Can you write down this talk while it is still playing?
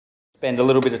spend a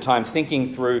little bit of time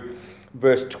thinking through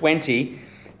verse 20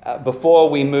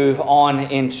 before we move on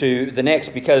into the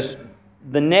next, because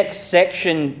the next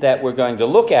section that we're going to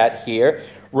look at here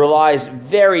relies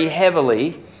very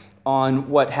heavily on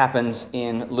what happens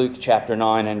in Luke chapter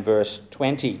 9 and verse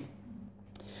 20.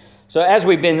 So as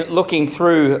we've been looking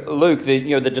through Luke,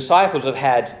 the disciples have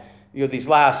had these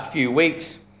last few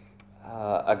weeks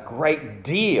a great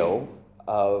deal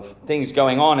of things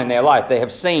going on in their life. They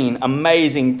have seen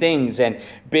amazing things and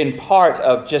been part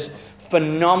of just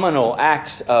phenomenal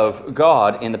acts of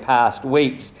God in the past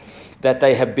weeks that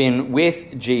they have been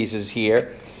with Jesus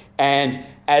here. And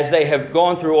as they have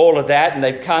gone through all of that and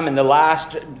they've come, and the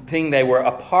last thing they were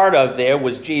a part of there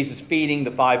was Jesus feeding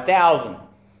the 5,000.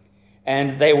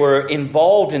 And they were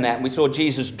involved in that. And we saw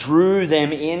Jesus drew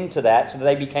them into that so that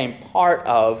they became part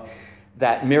of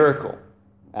that miracle.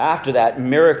 After that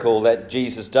miracle that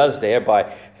Jesus does there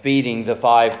by feeding the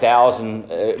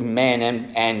 5,000 men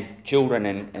and children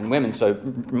and women, so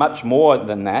much more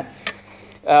than that,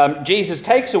 Jesus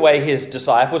takes away his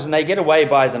disciples, and they get away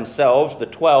by themselves, the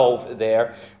 12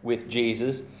 there with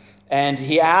Jesus, and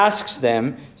he asks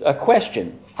them a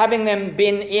question. Having them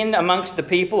been in amongst the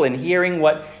people and hearing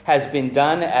what has been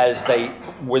done as they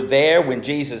were there when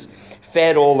Jesus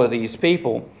fed all of these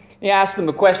people, he asked them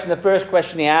a question. The first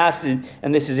question he asked,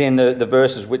 and this is in the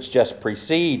verses which just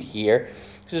precede here,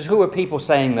 he says, "Who are people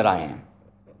saying that I am?"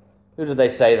 Who do they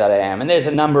say that I am? And there's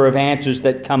a number of answers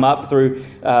that come up through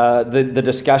the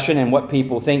discussion and what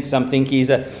people think. Some think he's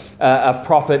a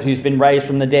prophet who's been raised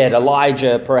from the dead,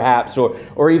 Elijah perhaps,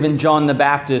 or even John the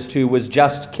Baptist who was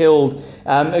just killed,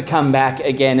 come back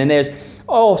again. And there's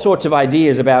all sorts of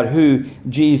ideas about who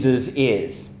Jesus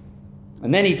is.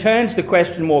 And then he turns the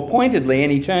question more pointedly,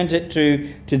 and he turns it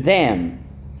to them.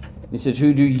 He says,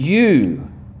 "Who do you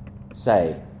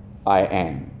say I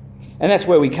am?" And that's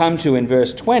where we come to in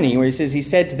verse 20, where he says, he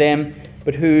said to them,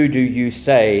 "But who do you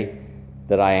say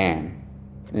that I am?"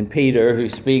 And Peter, who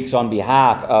speaks on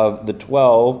behalf of the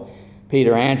 12,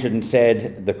 Peter answered and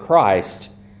said, "The Christ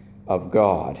of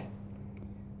God."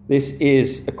 This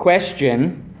is a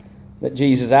question that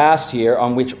Jesus asked here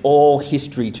on which all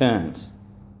history turns.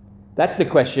 That's the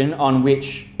question on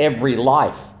which every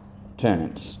life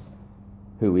turns.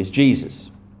 Who is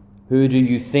Jesus? Who do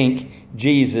you think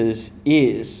Jesus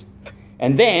is?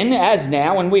 And then, as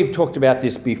now, and we've talked about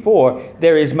this before,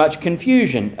 there is much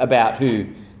confusion about who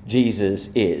Jesus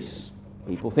is.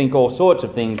 People think all sorts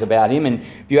of things about him, and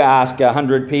if you ask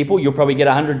 100 people, you'll probably get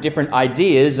 100 different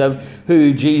ideas of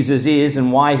who Jesus is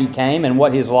and why he came and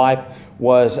what his life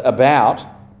was about.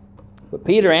 But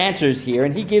Peter answers here,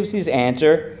 and he gives his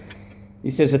answer.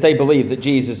 He says that they believe that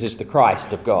Jesus is the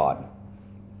Christ of God.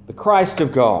 The Christ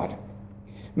of God.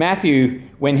 Matthew,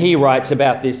 when he writes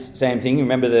about this same thing,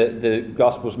 remember the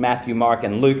Gospels, Matthew, Mark,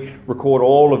 and Luke record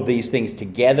all of these things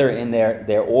together in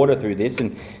their order through this,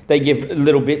 and they give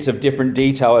little bits of different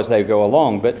detail as they go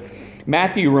along. But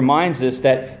Matthew reminds us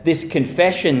that this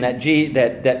confession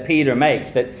that Peter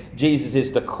makes, that Jesus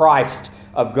is the Christ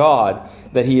of God,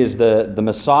 that he is the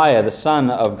Messiah, the Son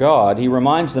of God, he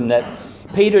reminds them that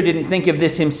Peter didn't think of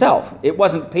this himself. It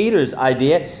wasn't Peter's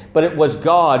idea, but it was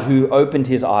God who opened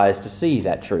his eyes to see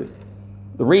that truth.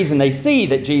 The reason they see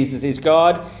that Jesus is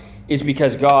God is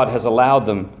because God has allowed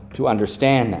them to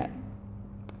understand that.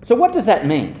 So what does that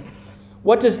mean?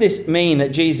 What does this mean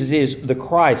that Jesus is the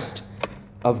Christ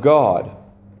of God?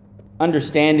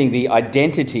 Understanding the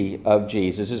identity of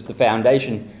Jesus is the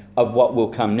foundation of what will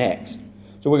come next.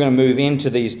 So we're going to move into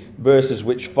these verses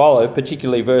which follow,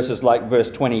 particularly verses like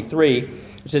verse 23.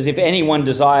 It says, "If anyone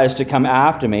desires to come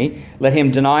after me, let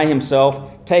him deny himself,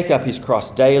 take up his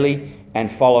cross daily,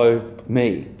 and follow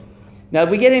me." Now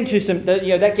we get into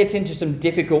that gets into some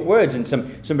difficult words and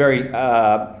some very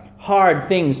hard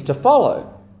things to follow.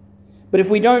 But if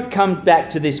we don't come back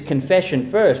to this confession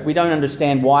first, we don't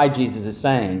understand why Jesus is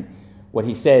saying what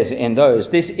he says in those.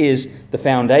 This is the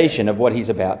foundation of what he's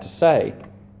about to say.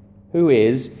 Who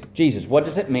is Jesus? What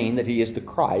does it mean that he is the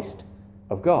Christ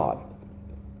of God?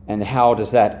 And how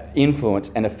does that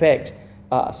influence and affect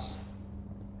us?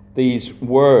 These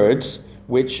words,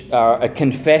 which are a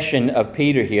confession of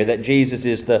Peter here, that Jesus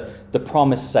is the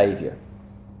promised Savior,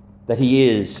 that he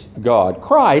is God.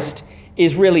 Christ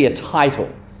is really a title.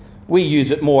 We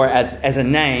use it more as a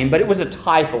name, but it was a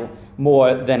title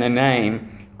more than a name.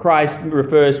 Christ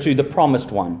refers to the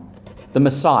promised one, the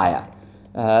Messiah.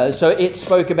 So it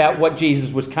spoke about what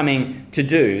Jesus was coming to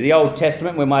do. The Old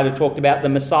Testament, we might have talked about the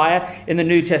Messiah. In the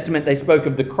New Testament, they spoke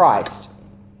of the Christ,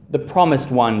 the promised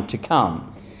one to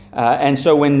come. And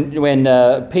so when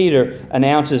Peter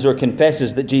announces or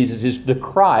confesses that Jesus is the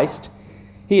Christ,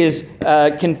 He is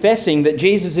confessing that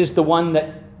Jesus is the one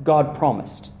that God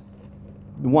promised,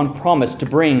 the one promised to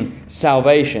bring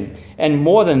salvation. And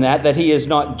more than that, that he is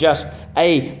not just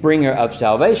a bringer of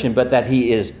salvation, but that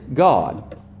he is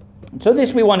God. So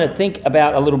this we want to think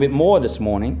about a little bit more this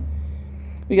morning,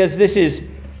 because this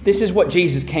is what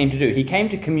Jesus came to do. He came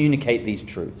to communicate these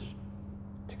truths,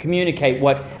 to communicate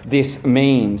what this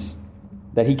means,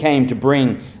 that he came to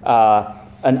bring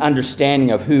an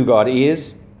understanding of who God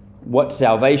is, what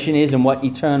salvation is, and what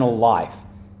eternal life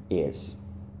is.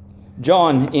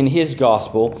 John, in his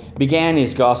gospel, began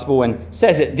his gospel and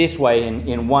says it this way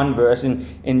in one verse.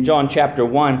 In John chapter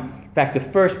 1, in fact,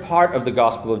 the first part of the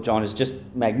Gospel of John is just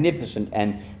magnificent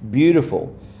and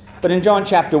beautiful. But in John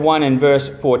chapter 1 and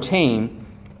verse 14,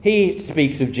 he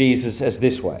speaks of Jesus as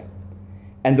this way: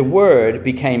 "And the Word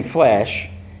became flesh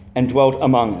and dwelt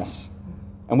among us.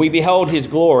 And we beheld his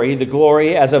glory, the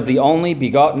glory as of the only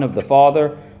begotten of the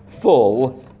Father,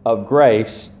 full of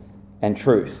grace and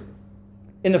truth."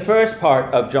 In the first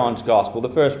part of John's Gospel, the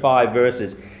first 5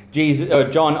 verses,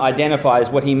 John identifies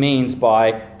what he means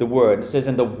by the Word. It says,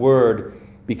 "And the Word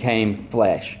became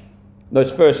flesh."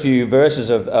 Those first few verses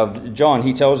of John,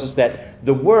 he tells us that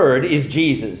the Word is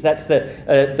Jesus. That's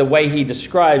the way he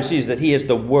describes Jesus, that he is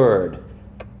the Word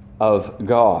of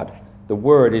God. The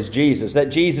Word is Jesus. That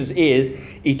Jesus is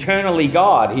eternally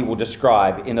God, he will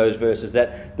describe in those verses.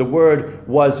 That the Word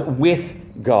was with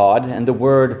God and the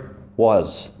Word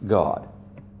was God.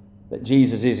 That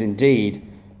Jesus is indeed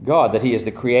God, that he is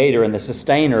the creator and the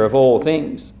sustainer of all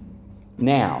things.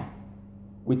 Now,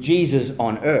 with Jesus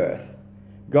on earth,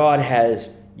 God has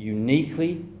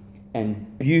uniquely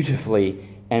and beautifully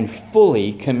and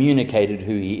fully communicated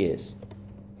who he is.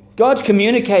 God's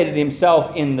communicated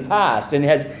himself in the past and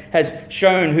has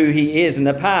shown who he is in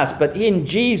the past, but in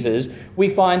Jesus we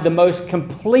find the most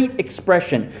complete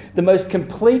expression, the most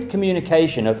complete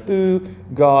communication of who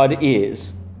God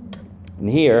is. And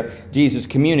here, Jesus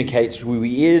communicates who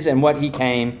he is and what he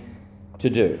came to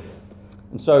do.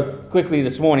 And so, quickly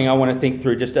this morning, I want to think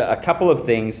through just a couple of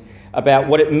things about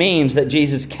what it means that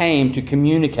Jesus came to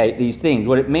communicate these things,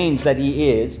 what it means that he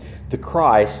is the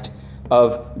Christ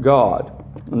of God.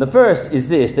 And the first is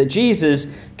this, that Jesus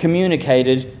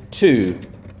communicated to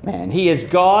man. He is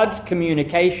God's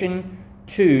communication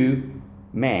to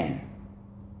man.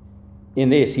 In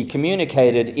this, he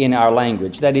communicated in our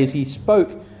language. That is, he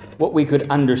spoke what we could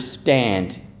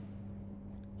understand.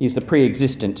 He's the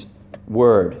pre-existent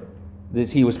Word.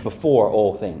 That he was before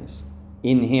all things.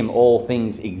 In him all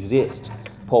things exist,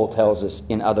 Paul tells us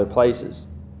in other places.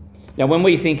 Now, when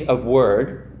we think of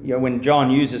Word, when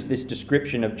John uses this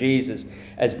description of Jesus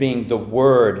as being the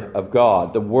Word of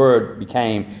God, the Word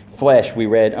became flesh, we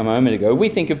read a moment ago, we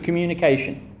think of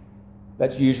communication.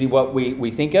 That's usually what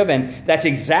we think of, and that's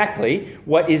exactly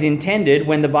what is intended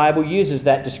when the Bible uses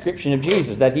that description of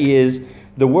Jesus, that he is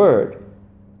the Word.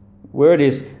 Word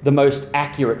is the most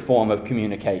accurate form of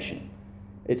communication.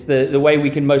 It's the way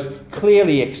we can most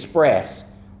clearly express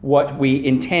what we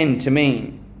intend to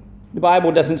mean. The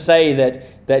Bible doesn't say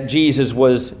that Jesus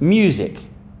was music.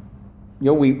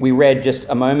 We read just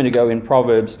a moment ago in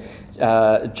Proverbs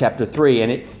chapter 3,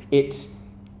 and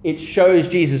it shows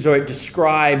Jesus, or it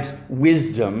describes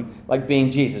wisdom like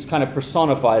being Jesus, kind of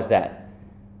personifies that.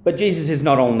 But Jesus is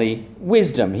not only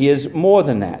wisdom, he is more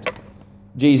than that.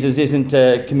 Jesus isn't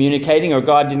communicating, or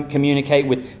God didn't communicate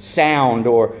with sound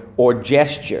or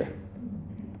gesture.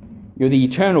 The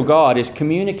eternal God is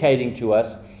communicating to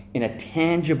us in a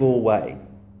tangible way.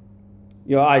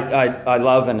 I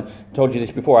love, and I told you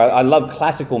this before, I love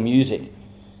classical music.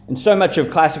 And so much of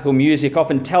classical music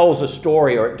often tells a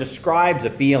story or it describes a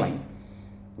feeling.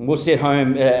 And we'll sit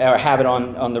home or have it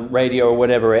on the radio or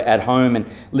whatever at home and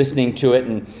listening to it.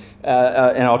 And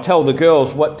I'll tell the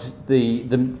girls what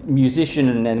the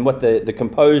musician and what the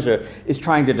composer is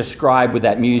trying to describe with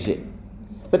that music.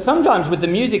 But sometimes with the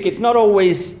music, it's not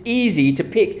always easy to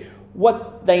pick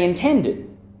what they intended.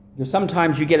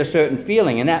 Sometimes you get a certain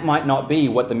feeling, and that might not be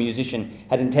what the musician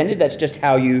had intended. That's just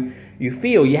how you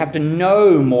feel. You have to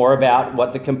know more about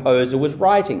what the composer was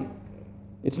writing.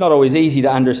 It's not always easy to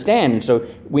understand, so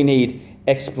we need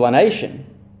explanation.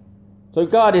 So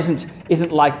God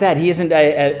isn't like that. He isn't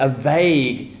a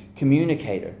vague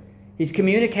communicator. He's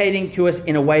communicating to us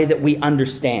in a way that we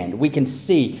understand. We can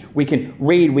see, we can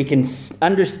read, we can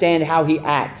understand how he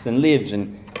acts and lives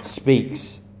and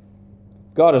speaks.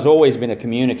 God has always been a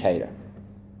communicator.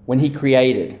 When he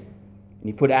created and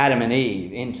he put Adam and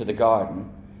Eve into the garden,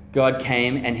 God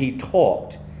came and he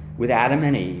talked with Adam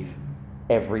and Eve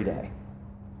every day.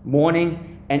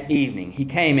 Morning and evening. He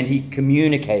came and he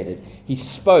communicated. He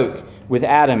spoke with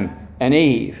Adam and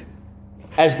Eve.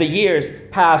 As the years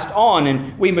passed on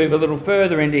and we move a little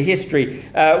further into history,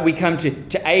 we come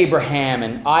to Abraham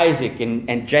and Isaac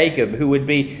and Jacob, who would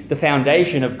be the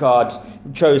foundation of God's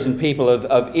chosen people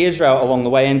of Israel along the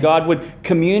way. And God would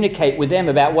communicate with them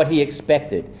about what he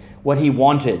expected, what he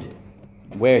wanted,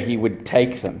 where he would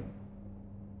take them.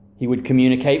 He would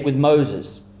communicate with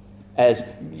Moses as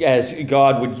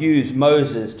God would use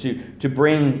Moses to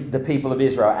bring the people of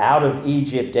Israel out of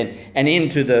Egypt and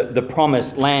into the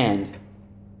promised land.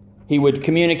 He would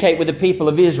communicate with the people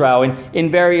of Israel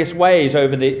in various ways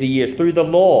over the years, through the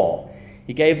law.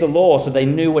 He gave the law so they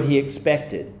knew what he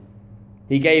expected.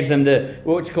 He gave them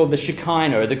what's called the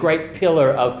Shekinah, the great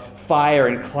pillar of fire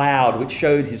and cloud, which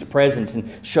showed his presence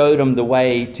and showed them the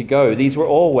way to go. These were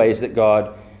all ways that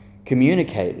God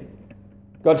communicated.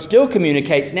 God still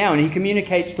communicates now, and he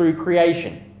communicates through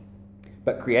creation.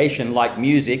 But creation, like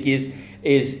music,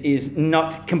 is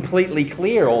not completely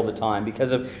clear all the time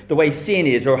because of the way sin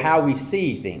is or how we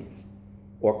see things,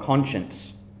 or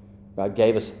conscience. God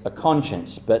gave us a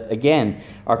conscience, but again,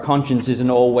 our conscience isn't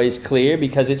always clear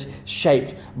because it's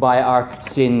shaped by our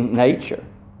sin nature.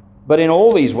 But in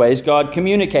all these ways, God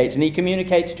communicates, and he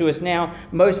communicates to us now,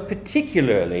 most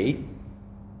particularly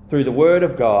through the Word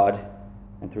of God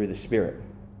and through the Spirit.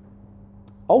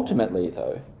 Ultimately,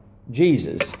 though,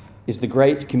 Jesus is the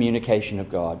great communication of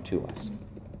God to us,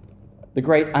 the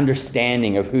great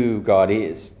understanding of who God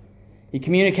is. He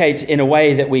communicates in a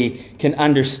way that we can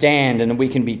understand and we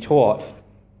can be taught.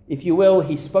 If you will,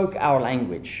 he spoke our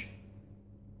language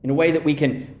in a way that we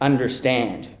can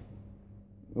understand.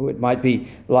 It might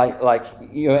be like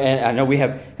and I know we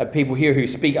have people here who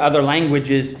speak other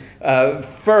languages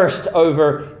first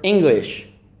over English.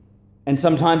 And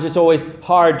sometimes it's always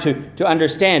hard to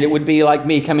understand. It would be like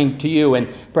me coming to you and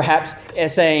perhaps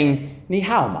saying, Ni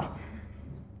hao ma.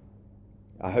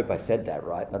 I hope I said that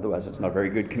right. Otherwise, it's not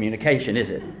very good communication, is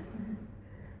it?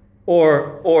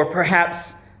 Or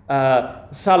perhaps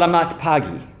Salamat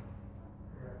pagi.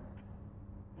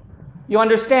 You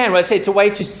understand what I say? It's a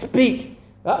way to speak.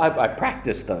 I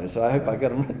practiced those, so I hope I got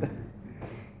them.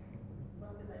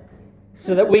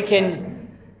 So that we can,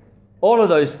 all of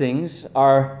those things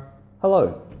are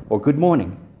hello or good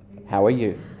morning. How are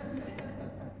you?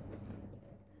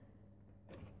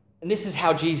 And this is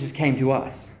how Jesus came to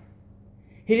us.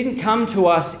 He didn't come to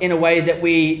us in a way that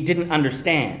we didn't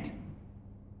understand.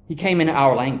 He came in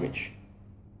our language.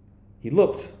 He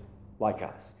looked like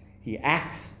us. He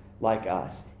acts like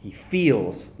us. He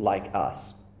feels like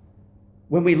us.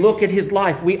 When we look at his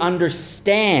life, we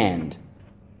understand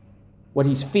what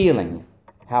he's feeling,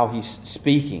 how he's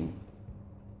speaking.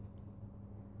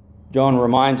 John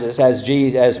reminds us, as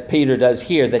Peter does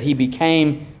here, that he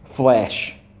became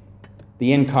flesh,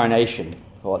 the incarnation.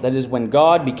 That is when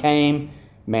God became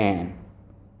man.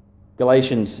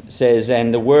 Galatians says,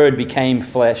 and the Word became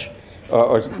flesh,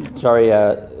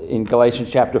 in Galatians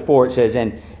chapter 4 it says,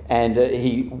 and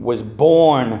he was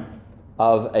born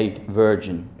of a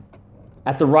virgin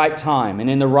at the right time and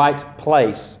in the right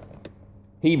place.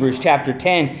 Hebrews chapter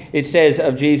 10, it says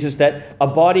of Jesus that a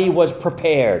body was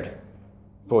prepared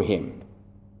for him.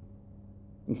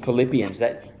 In Philippians,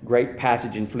 that great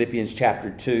passage in Philippians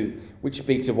chapter 2, which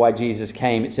speaks of why Jesus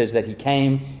came, it says that he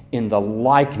came in the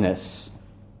likeness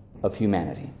of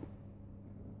humanity.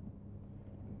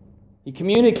 He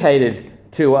communicated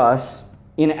to us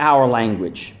in our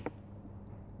language.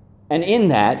 And in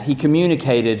that, he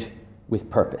communicated with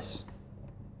purpose.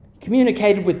 He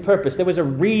communicated with purpose. There was a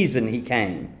reason he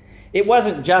came. It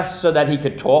wasn't just so that he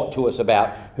could talk to us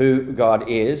about who God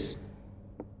is.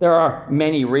 There are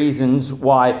many reasons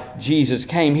why Jesus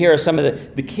came. Here are some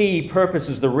of the key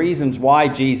purposes, the reasons why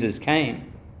Jesus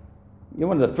came.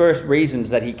 One of the first reasons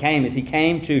that he came is he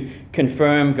came to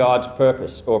confirm God's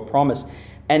purpose or promise.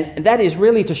 And that is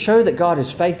really to show that God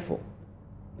is faithful.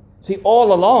 See,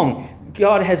 all along,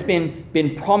 God has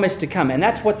been promised to come. And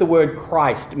that's what the word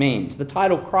Christ means. The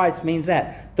title Christ means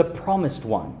that, the promised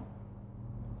one.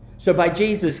 So by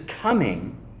Jesus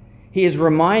coming, he is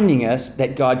reminding us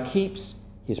that God keeps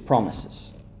his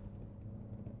promises,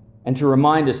 and to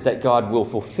remind us that God will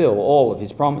fulfill all of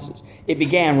his promises. It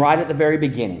began right at the very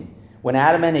beginning, when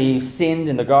Adam and Eve sinned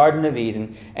in the Garden of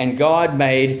Eden, and God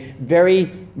made very,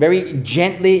 very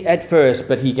gently at first,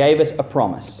 but he gave us a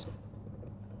promise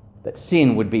that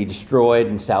sin would be destroyed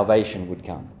and salvation would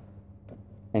come.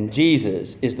 And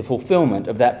Jesus is the fulfillment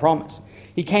of that promise.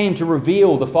 He came to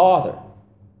reveal the Father.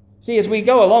 See, as we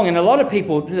go along, and a lot of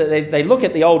people, they look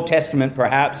at the Old Testament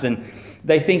perhaps, and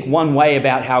they think one way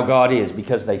about how God is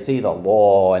because they see the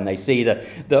law and they see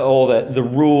all the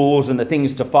rules and the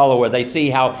things to follow, or they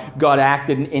see how God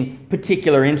acted in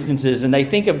particular instances, and they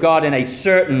think of God in a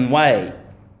certain way.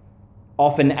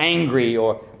 often angry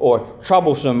or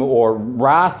troublesome or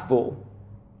wrathful.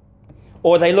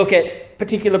 Or they look at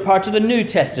particular parts of the New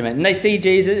Testament and they see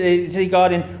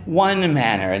God in one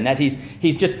manner, and that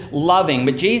he's just loving.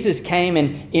 But Jesus came,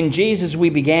 and in Jesus we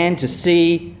began to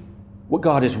see what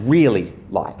God is really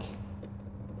like.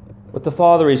 What the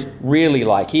Father is really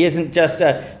like. He isn't just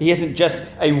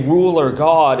a ruler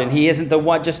God, and he isn't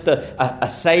a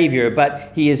Savior,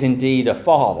 but he is indeed a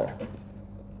Father,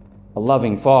 a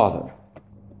loving Father.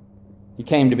 He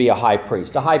came to be a high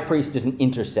priest. A high priest is an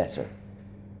intercessor,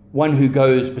 one who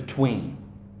goes between.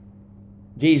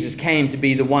 Jesus came to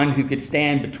be the one who could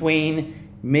stand between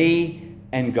me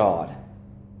and God.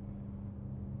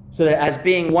 So that as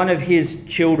being one of his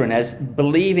children, as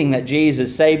believing that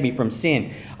Jesus saved me from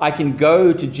sin, I can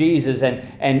go to Jesus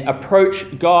and approach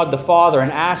God the Father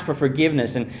and ask for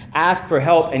forgiveness and ask for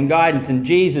help and guidance. And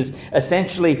Jesus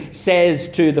essentially says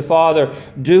to the Father,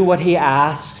 do what he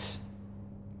asks.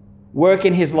 Work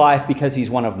in his life because he's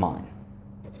one of mine.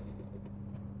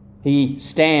 He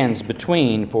stands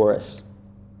between for us.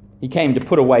 He came to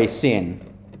put away sin.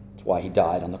 That's why he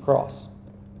died on the cross.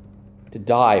 To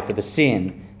die for the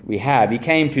sin we have. He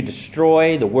came to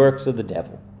destroy the works of the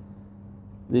devil.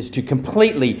 This is to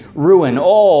completely ruin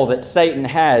all that Satan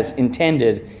has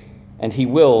intended, and he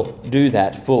will do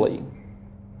that fully.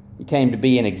 He came to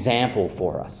be an example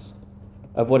for us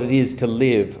of what it is to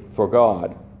live for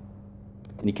God.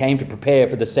 And he came to prepare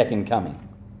for the second coming.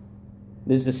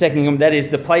 This is the second coming. That is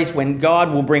the place when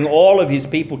God will bring all of his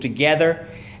people together,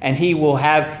 and he will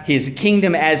have his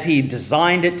kingdom as he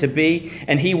designed it to be,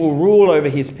 and he will rule over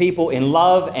his people in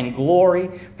love and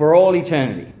glory for all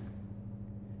eternity.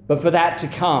 But for that to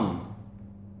come,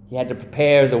 he had to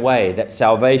prepare the way that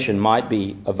salvation might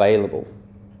be available.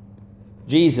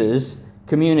 Jesus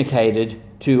communicated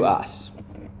to us,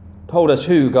 told us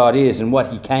who God is and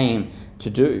what he came to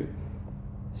do.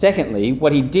 Secondly,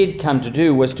 what he did come to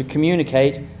do was to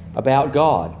communicate about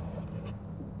God.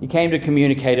 He came to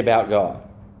communicate about God.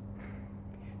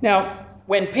 Now,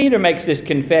 when Peter makes this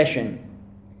confession,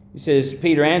 he says,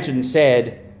 Peter answered and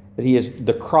said that he is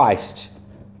the Christ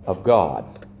of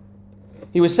God.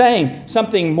 He was saying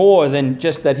something more than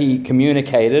just that he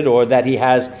communicated or that he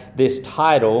has this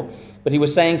title, but he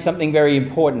was saying something very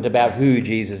important about who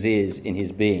Jesus is in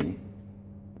his being.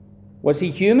 Was he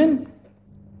human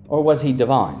or was he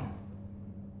divine?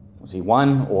 Was he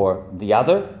one or the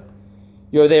other?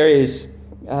 There is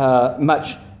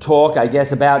much talk, I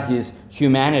guess, about his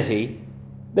humanity.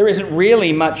 There isn't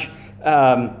really much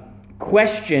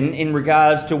question in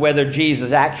regards to whether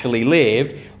Jesus actually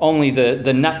lived. Only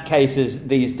the nutcases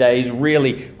these days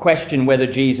really question whether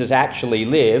Jesus actually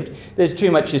lived. There's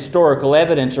too much historical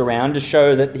evidence around to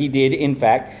show that he did, in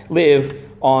fact, live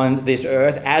on this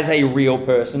earth as a real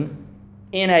person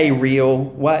in a real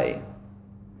way.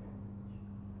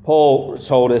 Paul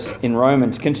told us in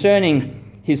Romans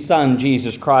concerning his Son,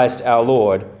 Jesus Christ our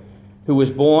Lord, who was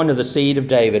born of the seed of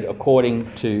David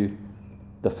according to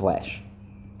the flesh.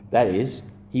 That is,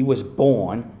 he was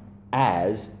born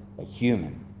as a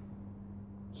human.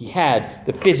 He had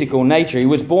the physical nature. He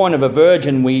was born of a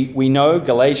virgin, we know.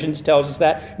 Galatians tells us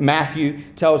that. Matthew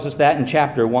tells us that in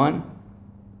chapter 1.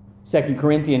 2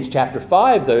 Corinthians chapter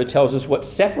 5, though, tells us what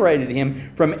separated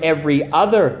him from every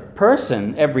other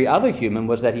person, every other human,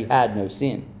 was that he had no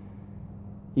sin.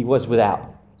 He was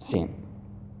without sin.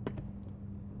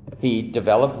 He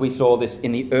developed, we saw this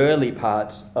in the early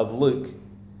parts of Luke,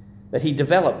 that he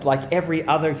developed like every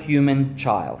other human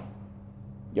child.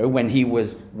 When he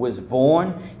was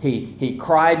born, he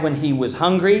cried when he was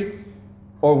hungry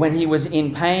or when he was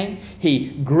in pain. He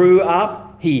grew up.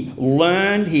 He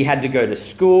learned. He had to go to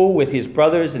school with his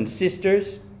brothers and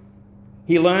sisters.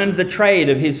 He learned the trade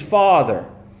of his father.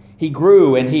 He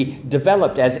grew and he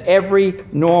developed as every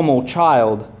normal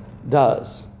child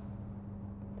does.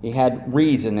 He had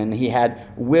reason and he had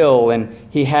will and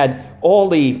he had all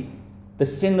the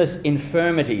sinless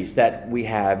infirmities that we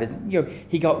have.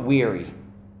 He got weary.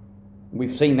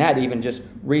 We've seen that even just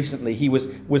recently. He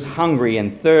was hungry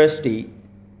and thirsty.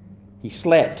 He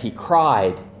slept. He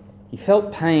cried. He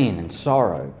felt pain and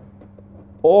sorrow.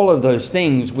 All of those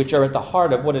things which are at the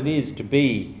heart of what it is to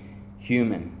be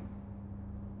human.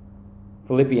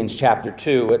 Philippians chapter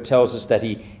 2, it tells us that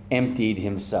he emptied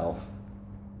himself.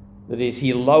 That is,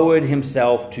 he lowered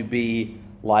himself to be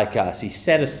like us. He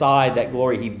set aside that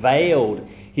glory. He veiled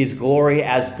his glory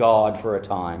as God for a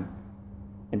time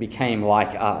and became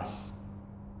like us.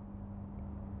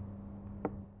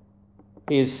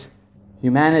 His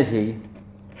humanity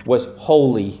was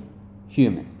wholly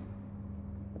human.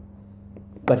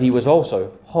 But he was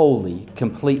also wholly,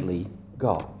 completely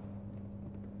God.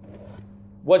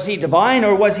 Was he divine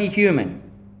or was he human?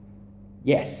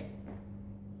 Yes.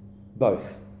 Both.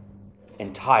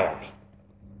 Entirely.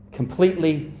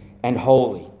 Completely and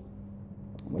wholly.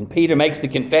 When Peter makes the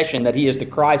confession that he is the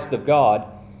Christ of God,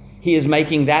 he is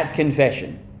making that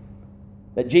confession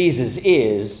that Jesus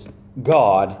is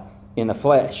God in the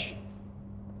flesh.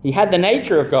 He had the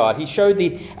nature of God. He showed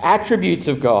the attributes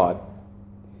of God.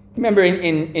 Remember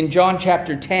in John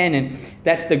chapter 10, and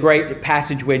that's the great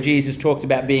passage where Jesus talks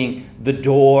about being the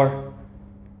door,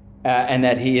 and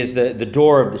that he is the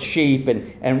door of the sheep,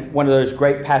 and one of those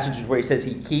great passages where he says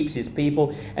he keeps his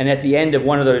people. And at the end of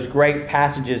one of those great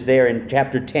passages there in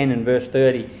chapter 10 and verse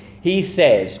 30, he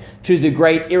says, to the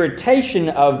great irritation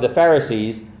of the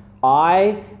Pharisees,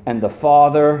 I and the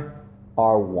Father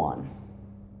are one.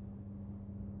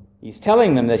 He's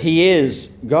telling them that he is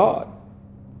God.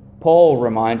 Paul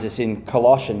reminds us in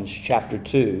Colossians chapter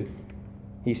 2,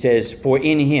 he says, for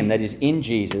in him, that is in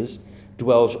Jesus,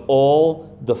 dwells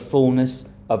all the fullness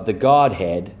of the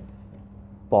Godhead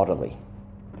bodily.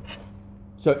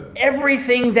 So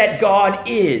everything that God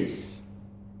is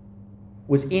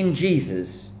was in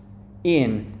Jesus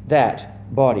in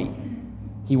that body.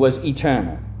 He was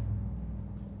eternal.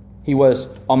 He was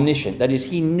omniscient. That is,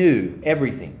 he knew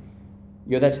everything.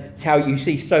 You know, that's how you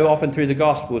see so often through the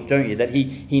Gospels, don't you? That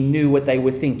he knew what they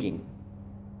were thinking.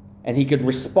 And he could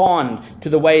respond to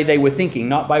the way they were thinking,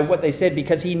 not by what they said,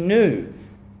 because he knew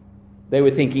they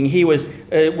were thinking. He was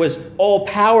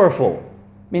all-powerful.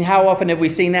 I mean, how often have we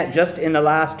seen that just in the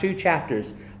last 2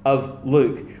 chapters of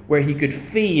Luke, where he could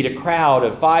feed a crowd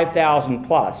of 5,000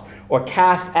 plus, or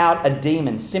cast out a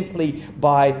demon simply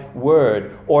by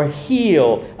word, or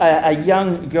heal a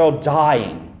young girl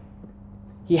dying.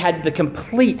 He had the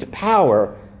complete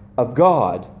power of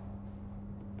God.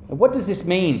 And what does this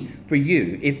mean for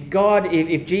you?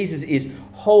 If Jesus is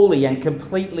wholly and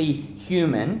completely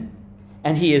human,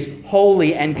 and he is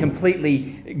wholly and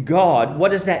completely God,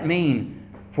 what does that mean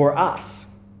for us?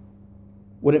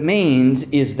 What it means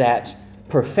is that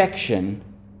perfection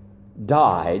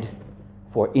died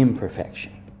for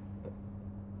imperfection.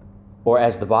 Or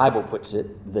as the Bible puts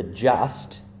it, the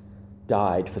just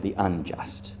died for the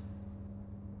unjust.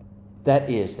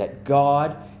 That is, that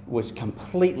God was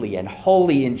completely and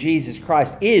wholly in Jesus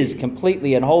Christ, is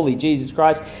completely and wholly Jesus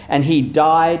Christ, and he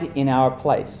died in our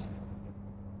place.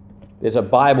 There's a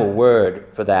Bible word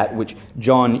for that which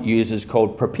John uses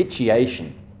called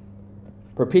propitiation.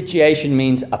 Propitiation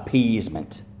means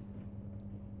appeasement.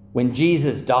 When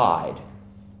Jesus died,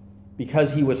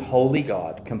 because he was wholly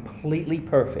God, completely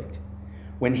perfect,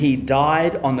 when he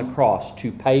died on the cross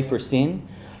to pay for sin,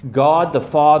 God the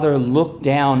Father looked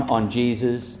down on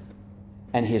Jesus,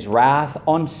 and his wrath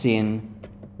on sin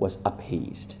was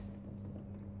appeased.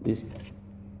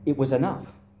 It was enough.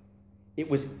 It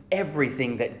was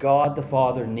everything that God the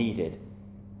Father needed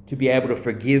to be able to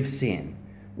forgive sin,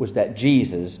 was that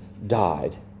Jesus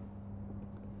died.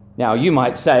 Now, you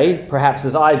might say, perhaps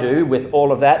as I do, with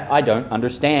all of that, I don't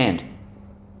understand.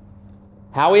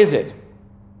 How is it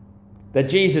that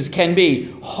Jesus can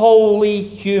be wholly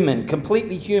human,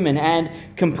 and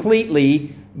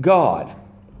completely God?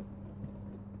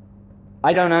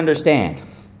 I don't understand.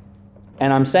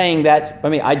 And I'm saying that,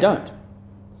 I don't.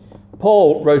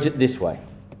 Paul wrote it this way,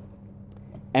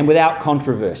 and without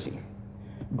controversy,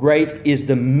 great is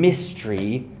the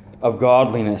mystery of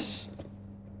godliness.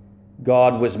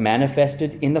 God was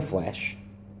manifested in the flesh,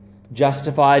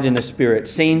 justified in the Spirit,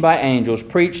 seen by angels,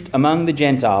 preached among the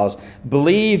Gentiles,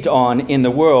 believed on in the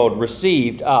world,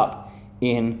 received up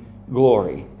in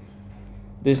glory.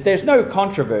 There's no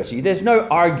controversy, there's no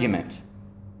argument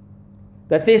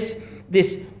that this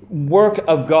work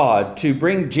of God to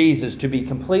bring Jesus to be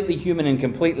completely human and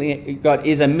completely God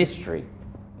is a mystery.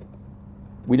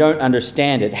 We don't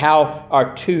understand it. How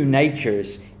are two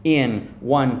natures in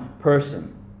one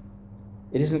person?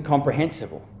 It isn't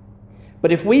comprehensible.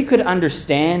 But if we could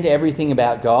understand everything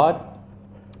about God,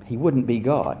 he wouldn't be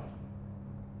God.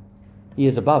 He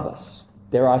is above us.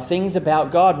 There are things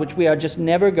about God which we are just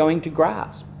never going to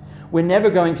grasp. We're never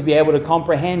going to be able to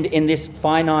comprehend in this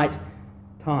finite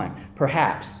time.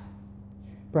 Perhaps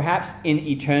in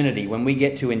eternity, when we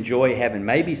get to enjoy heaven,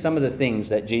 maybe some of the things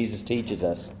that Jesus teaches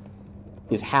us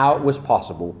is how it was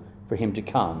possible for him to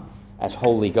come as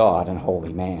holy God and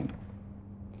holy man.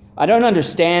 I don't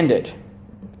understand it,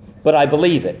 but I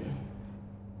believe it.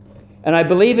 And I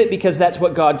believe it because that's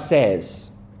what God says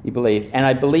he believed. And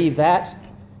I believe that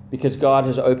because God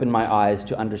has opened my eyes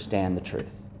to understand the truth,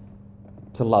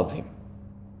 to love him.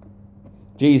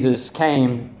 Jesus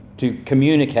came to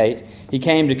communicate. He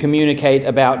came to communicate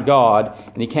about God,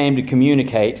 and he came to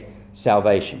communicate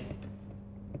salvation.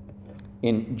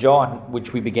 in John,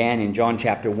 which we began in John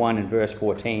chapter 1 and verse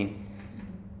 14.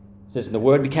 It says, "The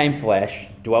Word became flesh,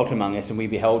 dwelt among us, and we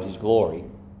beheld his glory.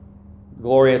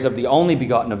 Glory as of the only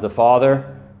begotten of the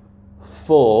Father,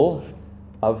 full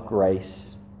of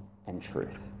grace and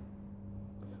truth."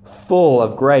 Full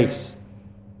of grace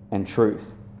and truth.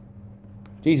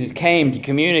 Jesus came to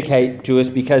communicate to us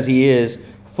because he is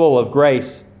full of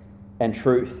grace and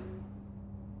truth.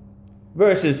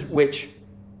 Verses which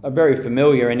are very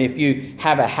familiar, and if you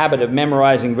have a habit of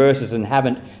memorizing verses and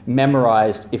haven't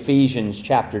memorized Ephesians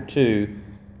chapter 2,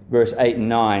 verse 8 and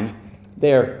 9,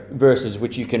 they're verses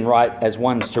which you can write as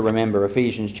ones to remember.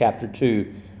 Ephesians chapter 2,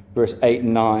 verse 8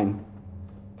 and 9.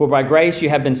 "For by grace you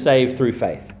have been saved through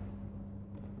faith.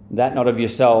 That not of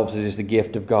yourselves, it is the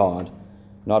gift of God,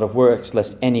 not of works,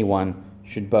 lest anyone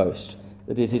should boast."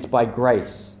 That is, it's by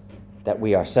grace that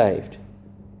we are saved.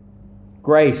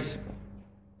 Grace,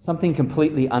 something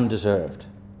completely undeserved.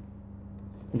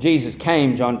 When Jesus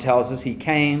came, John tells us, he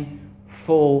came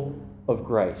full of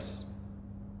grace.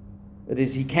 That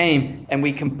is, he came and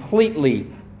we completely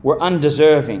were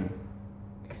undeserving.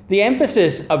 The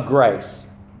emphasis of grace,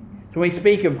 so when we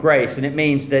speak of grace, and it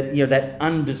means that, that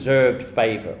undeserved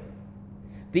favor.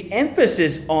 The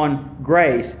emphasis on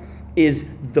grace is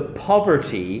the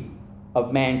poverty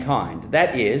of mankind.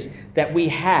 That is, that we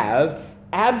have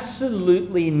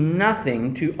absolutely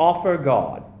nothing to offer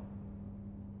God.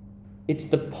 It's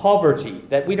the poverty,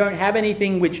 that we don't have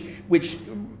anything which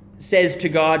says to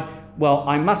God, well,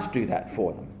 I must do that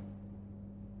for them.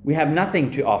 We have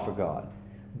nothing to offer God.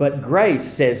 But grace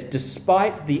says,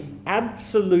 despite the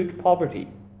absolute poverty,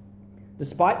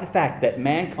 despite the fact that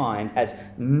mankind has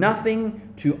nothing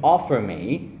to offer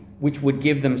me which would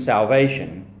give them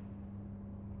salvation,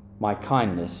 my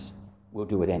kindness will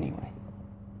do it anyway.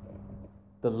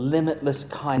 The limitless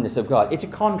kindness of God. It's a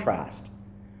contrast.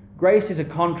 Grace is a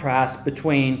contrast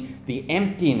between the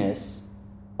emptiness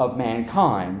of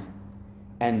mankind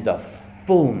and the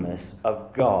fullness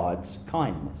of God's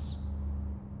kindness.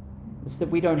 It's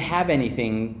that we don't have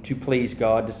anything to please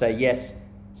God to say, yes,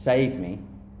 save me.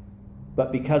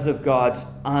 But because of God's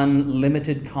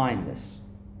unlimited kindness,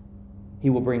 he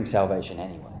will bring salvation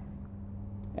anyway.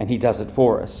 And he does it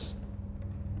for us.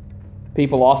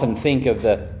 People often think of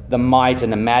the might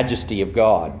and the majesty of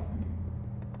God.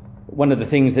 One of the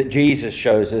things that Jesus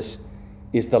shows us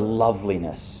is the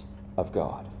loveliness of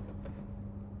God.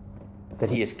 That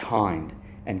he is kind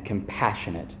and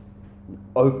compassionate,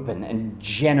 open and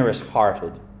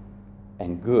generous-hearted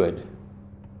and good.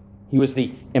 He was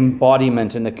the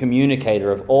embodiment and the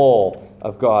communicator of all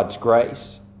of God's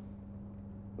grace.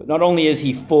 But not only is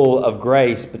he full of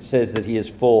grace, but says that he is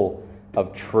full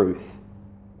of truth.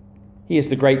 He is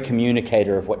the great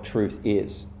communicator of what truth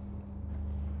is.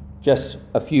 Just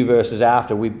a few verses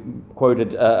after, we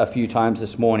quoted a few times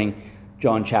this morning,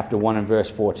 John chapter 1 and verse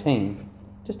 14.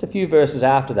 Just a few verses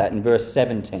after that, in verse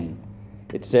 17,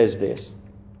 it says this: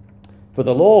 "For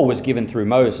the law was given through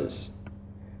Moses,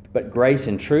 but grace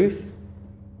and truth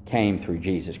came through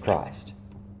Jesus Christ."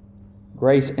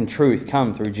 Grace and truth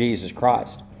come through Jesus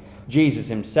Christ. Jesus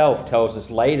himself tells us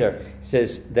later,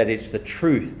 says that it's the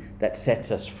truth that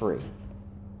sets us free.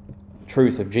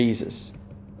 Truth of Jesus.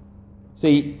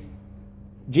 See,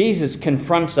 Jesus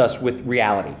confronts us with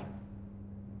reality.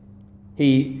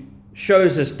 He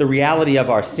shows us the reality of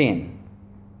our sin.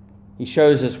 He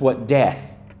shows us what death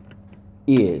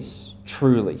is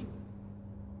truly.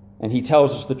 And he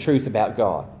tells us the truth about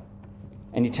God.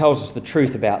 And he tells us the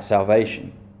truth about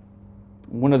salvation.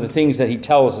 One of the things that he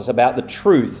tells us about the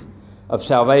truth of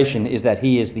salvation is that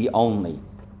he is the only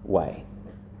way.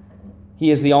 He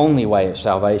is the only way of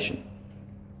salvation.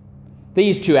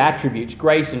 These two attributes,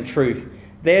 grace and truth,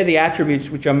 they're the attributes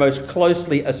which are most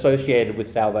closely associated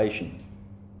with salvation.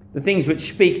 The things which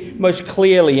speak most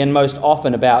clearly and most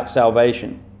often about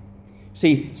salvation.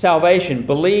 See, salvation,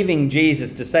 believing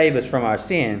Jesus to save us from our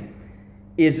sin,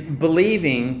 is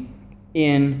believing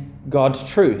in God's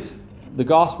truth. The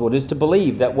gospel, it is to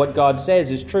believe that what God says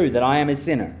is true, that I am a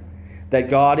sinner, that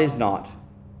God is not,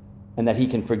 and that he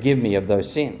can forgive me of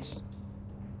those sins.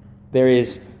 There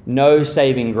is no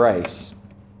saving grace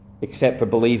except for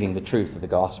believing the truth of the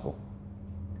gospel,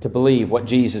 to believe what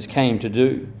Jesus came to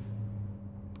do.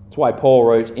 That's why Paul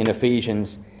wrote in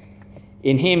Ephesians,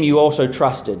 "In him you also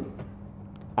trusted,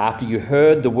 after you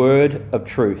heard the word of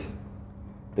truth,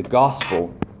 the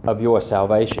gospel of your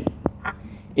salvation,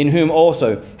 in whom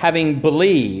also, having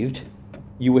believed,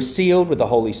 you were sealed with the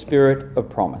Holy Spirit of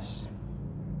promise."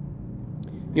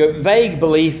 Your vague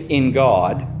belief in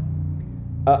God,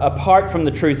 apart from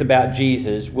the truth about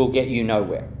Jesus, will get you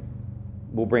nowhere.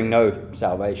 will bring no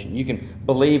salvation. You can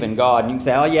believe in God, and you can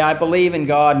say, oh yeah, I believe in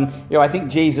God, and I think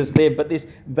Jesus lived, but this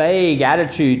vague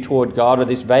attitude toward God, or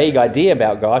this vague idea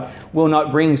about God, will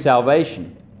not bring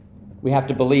salvation. We have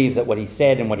to believe that what he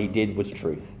said and what he did was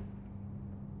truth,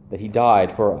 that he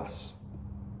died for us.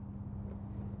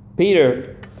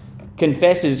 Peter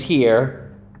confesses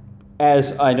here,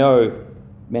 as I know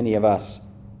many of us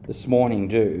this morning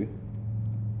do,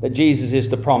 that Jesus is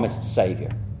the promised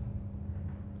Savior.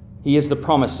 He is the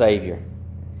promised Savior.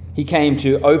 He came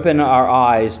to open our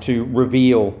eyes to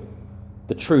reveal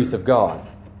the truth of God.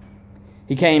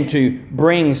 He came to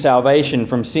bring salvation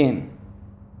from sin.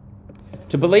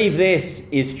 To believe this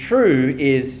is true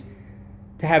is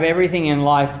to have everything in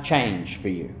life change for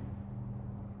you.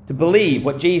 To believe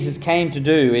what Jesus came to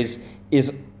do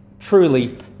is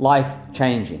truly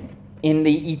life-changing in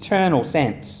the eternal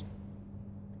sense.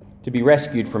 To be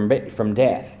rescued from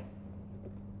death.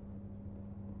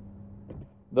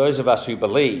 Those of us who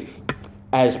believe,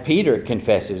 as Peter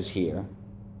confesses here,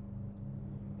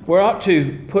 we're not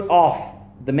to put off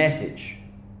the message.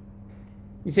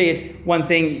 You see, it's one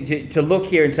thing to look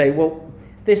here and say, well,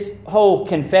 this whole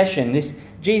confession,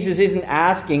 Jesus isn't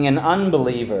asking an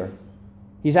unbeliever.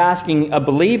 He's asking a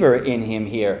believer in him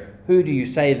here, who do you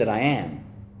say that I am?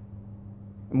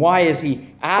 And why is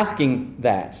he asking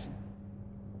that?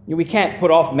 We can't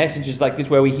put off messages like this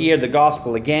where we hear the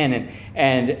gospel again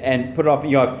and put off,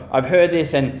 I've heard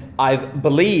this and I've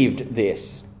believed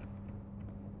this.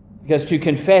 Because to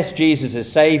confess Jesus as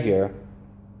Savior,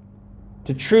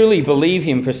 to truly believe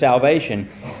him for salvation,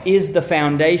 is the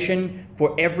foundation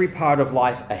for every part of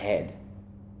life ahead.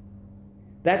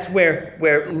 That's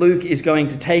where Luke is going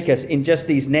to take us in just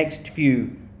these next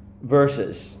few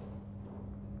verses.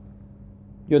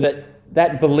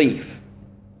 That belief,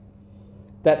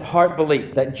 that heart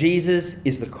belief that Jesus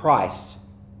is the Christ,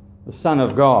 the Son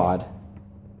of God,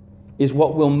 is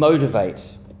what will motivate.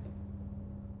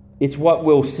 It's what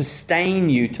will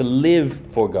sustain you to live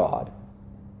for God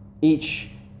each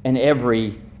and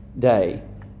every day.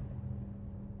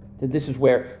 This is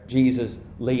where Jesus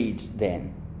leads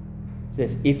then. He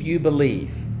says, if you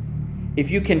believe,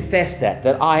 if you confess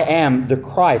that I am the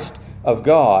Christ of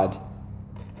God,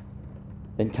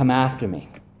 then come after me.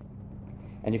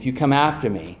 And if you come after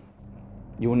me,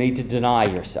 you will need to deny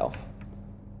yourself.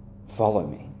 Follow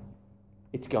me.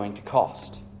 It's going to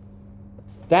cost.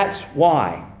 That's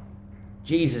why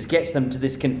Jesus gets them to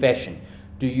this confession.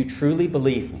 Do you truly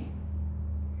believe me?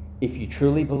 If you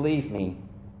truly believe me,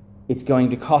 it's going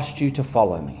to cost you to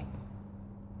follow me.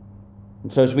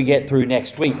 And so as we get through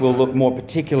next week, we'll look more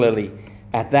particularly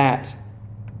at that.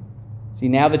 See,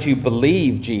 now that you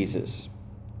believe Jesus,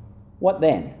 what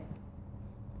then?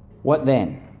 What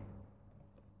then?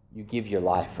 You give your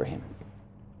life for him.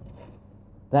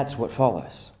 That's what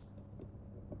follows.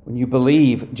 When you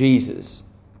believe Jesus,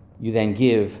 you then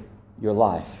give your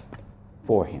life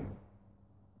for him.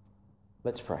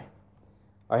 Let's pray.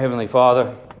 Our Heavenly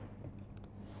Father,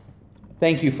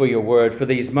 thank you for your word, for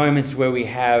these moments where we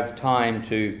have time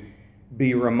to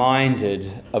be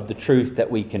reminded of the truth that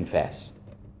we confess.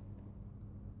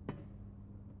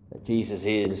 That Jesus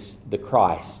is the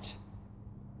Christ,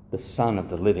 the Son of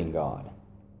the living God.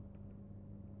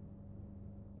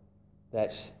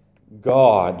 That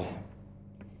God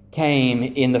came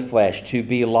in the flesh to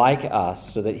be like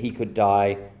us so that he could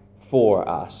die for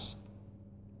us,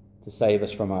 to save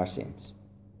us from our sins.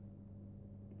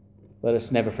 Let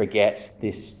us never forget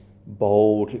this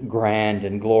bold, grand,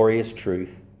 and glorious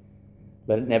truth.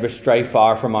 Let it never stray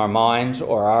far from our minds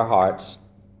or our hearts,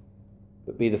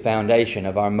 but be the foundation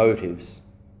of our motives,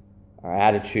 our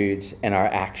attitudes, and our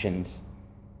actions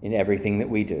in everything that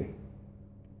we do.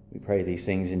 We pray these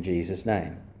things in Jesus'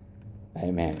 name.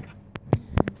 Amen.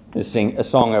 We'll sing a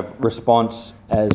song of response as